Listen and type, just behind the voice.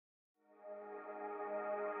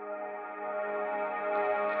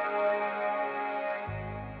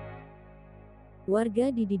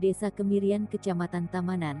Warga di Desa Kemirian Kecamatan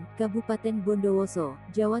Tamanan, Kabupaten Bondowoso,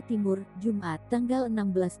 Jawa Timur, Jumat, tanggal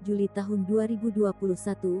 16 Juli tahun 2021,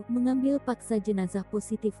 mengambil paksa jenazah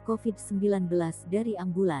positif COVID-19 dari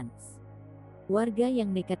ambulans. Warga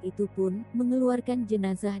yang nekat itu pun mengeluarkan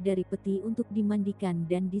jenazah dari peti untuk dimandikan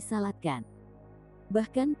dan dishalatkan.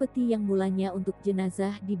 Bahkan peti yang mulanya untuk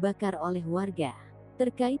jenazah dibakar oleh warga.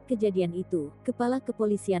 Terkait kejadian itu, Kepala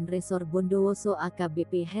Kepolisian Resor Bondowoso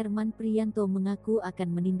AKBP Herman Priyanto mengaku akan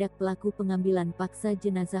menindak pelaku pengambilan paksa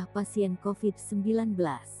jenazah pasien COVID-19.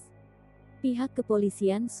 Pihak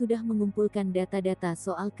kepolisian sudah mengumpulkan data-data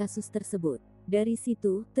soal kasus tersebut. Dari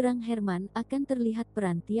situ, terang Herman, akan terlihat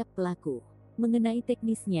peran tiap pelaku. Mengenai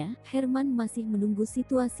teknisnya, Herman masih menunggu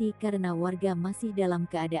situasi karena warga masih dalam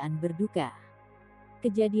keadaan berduka.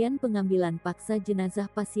 Kejadian pengambilan paksa jenazah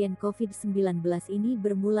pasien COVID-19 ini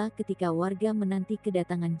bermula ketika warga menanti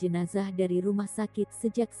kedatangan jenazah dari rumah sakit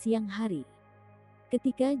sejak siang hari.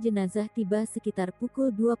 Ketika jenazah tiba sekitar pukul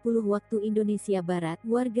 20 waktu Indonesia Barat,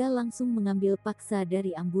 warga langsung mengambil paksa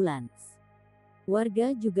dari ambulans.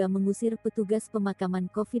 Warga juga mengusir petugas pemakaman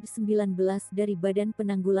COVID-19 dari Badan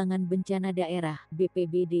Penanggulangan Bencana Daerah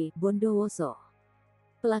 (BPBD) Bondowoso.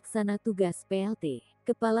 Pelaksana tugas PLT,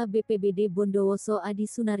 Kepala BPBD Bondowoso Adi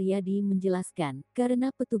Sunaryadi menjelaskan, karena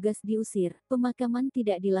petugas diusir, pemakaman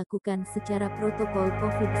tidak dilakukan secara protokol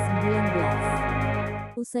COVID-19.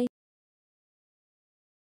 Usai